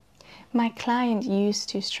My client used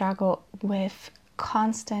to struggle with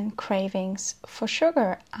constant cravings for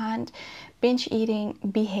sugar and binge eating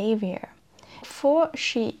behavior. Before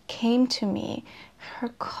she came to me, her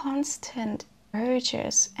constant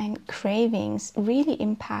urges and cravings really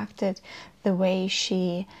impacted the way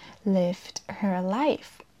she lived her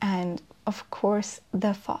life and, of course,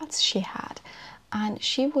 the thoughts she had. And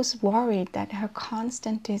she was worried that her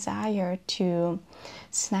constant desire to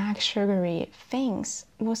snack sugary things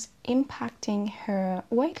was impacting her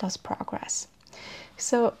weight loss progress.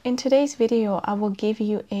 So in today's video, I will give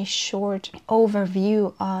you a short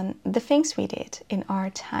overview on the things we did in our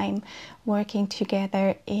time working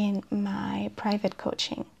together in my private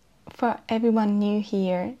coaching. For everyone new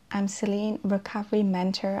here, I'm Celine, recovery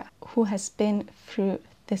mentor who has been through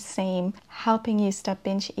the same, helping you stop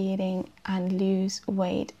binge eating and lose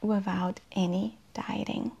weight without any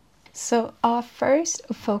dieting. So our first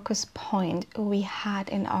focus point we had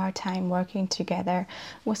in our time working together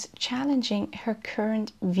was challenging her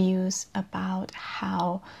current views about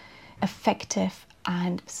how effective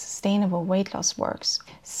and sustainable weight loss works.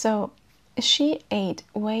 So she ate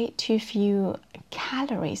way too few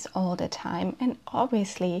calories all the time, and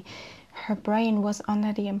obviously her brain was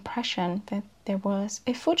under the impression that there was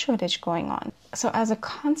a food shortage going on. So as a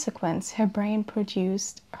consequence, her brain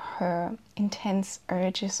produced her intense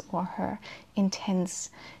urges or her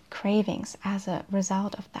intense cravings as a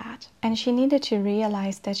result of that. And she needed to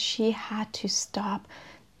realize that she had to stop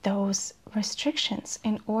those restrictions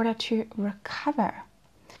in order to recover,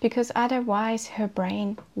 because otherwise her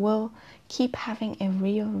brain will keep having a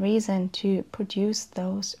real reason to produce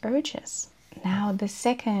those urges. Now, the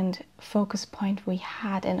second focus point we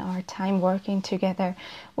had in our time working together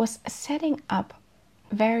was setting up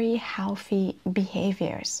very healthy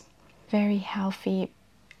behaviors, very healthy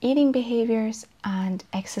eating behaviors and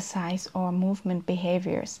exercise or movement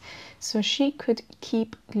behaviors, so she could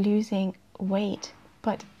keep losing weight,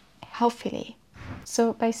 but healthily.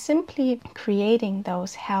 So by simply creating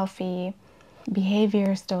those healthy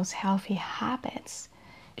behaviors, those healthy habits,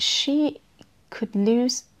 she could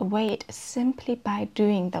lose weight simply by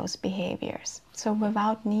doing those behaviors, so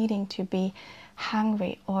without needing to be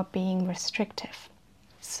hungry or being restrictive.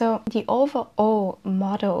 So the overall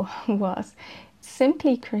motto was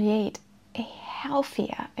simply create a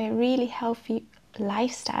healthier, a really healthy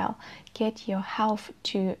lifestyle, get your health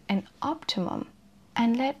to an optimum,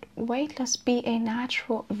 and let weight loss be a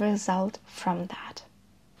natural result from that.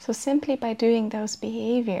 So simply by doing those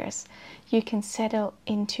behaviors, you can settle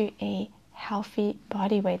into a healthy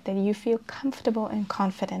body weight that you feel comfortable and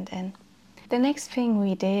confident in. The next thing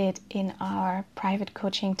we did in our private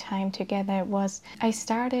coaching time together was I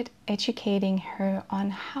started educating her on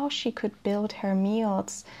how she could build her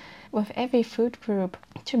meals with every food group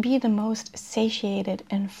to be the most satiated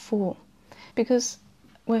and full. Because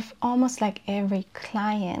with almost like every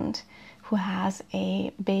client who has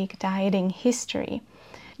a big dieting history,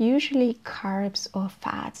 usually carbs or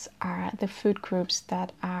fats are the food groups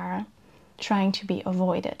that are trying to be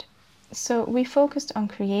avoided. So we focused on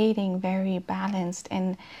creating very balanced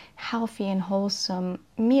and healthy and wholesome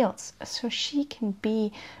meals so she can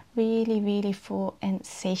be really full and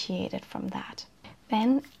satiated from that.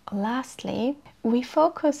 Then lastly, we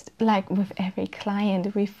focused, like with every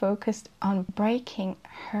client, we focused on breaking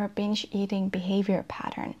her binge eating behavior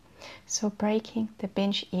pattern. So breaking the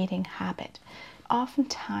binge eating habit.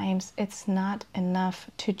 Oftentimes it's not enough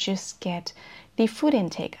to just get the food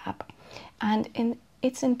intake up. And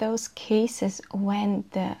it's in those cases when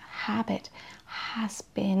the habit has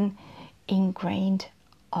been ingrained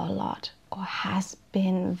a lot or has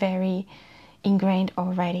been very ingrained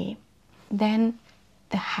already, then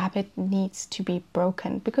the habit needs to be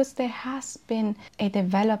broken, because there has been a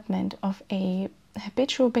development of a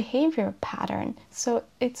habitual behavior pattern. So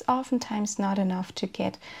it's oftentimes not enough to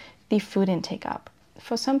get the food intake up.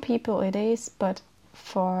 For some people it is, but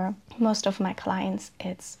for most of my clients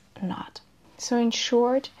it's not. So in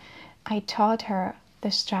short, I taught her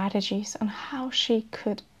the strategies on how she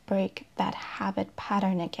could break that habit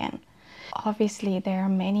pattern again. Obviously, there are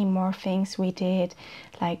many more things we did,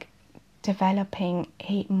 like developing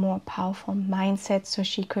a more powerful mindset so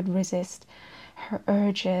she could resist her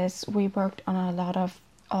urges. We worked on a lot of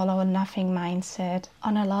all or nothing mindset,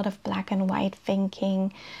 on a lot of black and white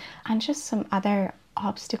thinking, and just some other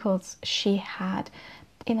obstacles she had.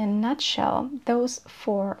 In a nutshell, those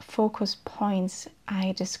 4 focus points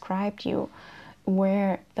I described you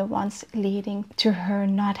were the ones leading to her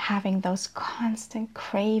not having those constant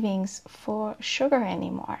cravings for sugar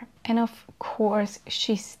anymore. And of course,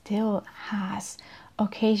 she still has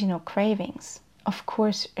occasional cravings. Of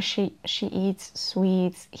course, she eats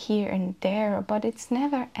sweets here and there, but it's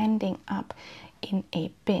never ending up in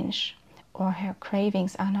a binge, or her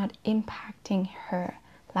cravings are not impacting her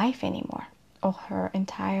life anymore or her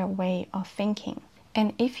entire way of thinking.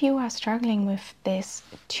 And if you are struggling with this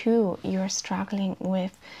too, you're struggling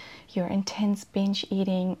with your intense binge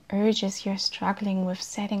eating urges, you're struggling with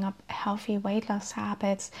setting up healthy weight loss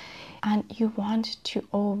habits, and you want to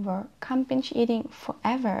overcome binge eating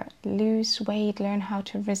forever, lose weight, learn how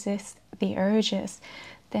to resist the urges,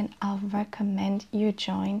 then I'll recommend you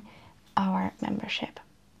join our membership,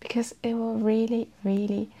 because it will really,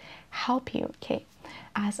 really help you. Okay,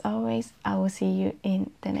 as always, I will see you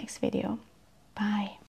in the next video. Bye.